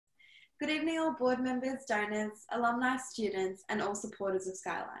Good evening, all board members, donors, alumni, students, and all supporters of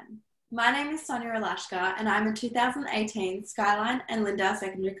Skyline. My name is Sonya Ashkar, and I'm a 2018 Skyline and Lindau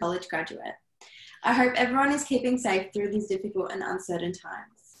Secondary College graduate. I hope everyone is keeping safe through these difficult and uncertain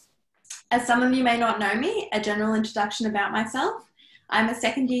times. As some of you may not know me, a general introduction about myself. I'm a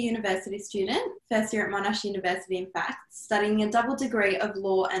second-year university student, first year at Monash University in fact, studying a double degree of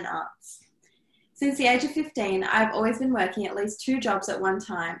law and arts. Since the age of 15, I've always been working at least 2 jobs at one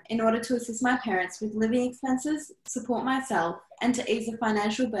time in order to assist my parents with living expenses, support myself, and to ease the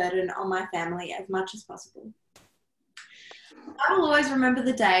financial burden on my family as much as possible. I will always remember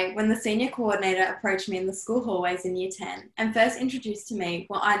the day when the senior coordinator approached me in the school hallways in Year 10 and first introduced to me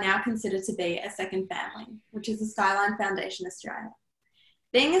what I now consider to be a second family, which is the Skyline Foundation Australia.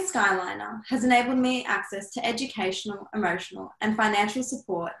 Being a Skyliner has enabled me access to educational, emotional, and financial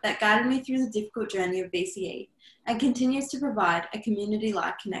support that guided me through the difficult journey of VCE and continues to provide a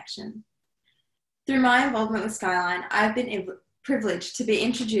community-like connection. Through my involvement with Skyline, I've been privileged to be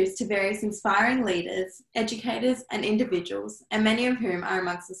introduced to various inspiring leaders, educators, and individuals, and many of whom are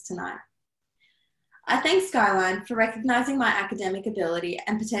amongst us tonight. I thank Skyline for recognising my academic ability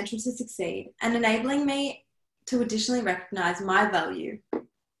and potential to succeed and enabling me to additionally recognise my value.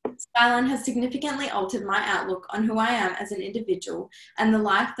 Skyline has significantly altered my outlook on who I am as an individual and the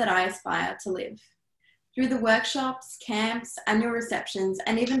life that I aspire to live. Through the workshops, camps, annual receptions,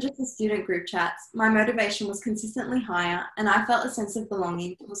 and even just the student group chats, my motivation was consistently higher and I felt a sense of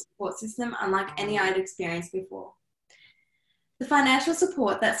belonging to a support system unlike any I'd experienced before. The financial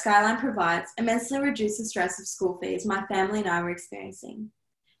support that Skyline provides immensely reduced the stress of school fees my family and I were experiencing.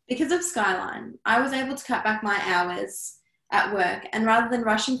 Because of Skyline, I was able to cut back my hours at work, and rather than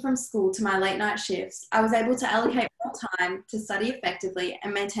rushing from school to my late night shifts, I was able to allocate more time to study effectively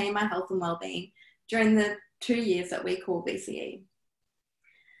and maintain my health and well-being during the 2 years that we call VCE.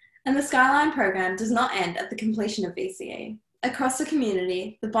 And the Skyline program does not end at the completion of VCE. Across the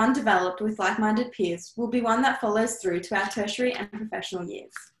community, the bond developed with like-minded peers will be one that follows through to our tertiary and professional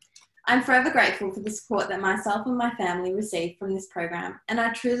years. I'm forever grateful for the support that myself and my family received from this program, and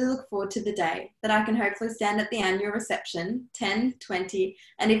I truly look forward to the day that I can hopefully stand at the annual reception 10, 20,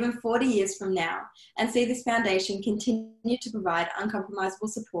 and even 40 years from now and see this foundation continue to provide uncompromisable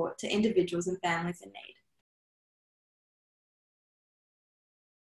support to individuals and families in need.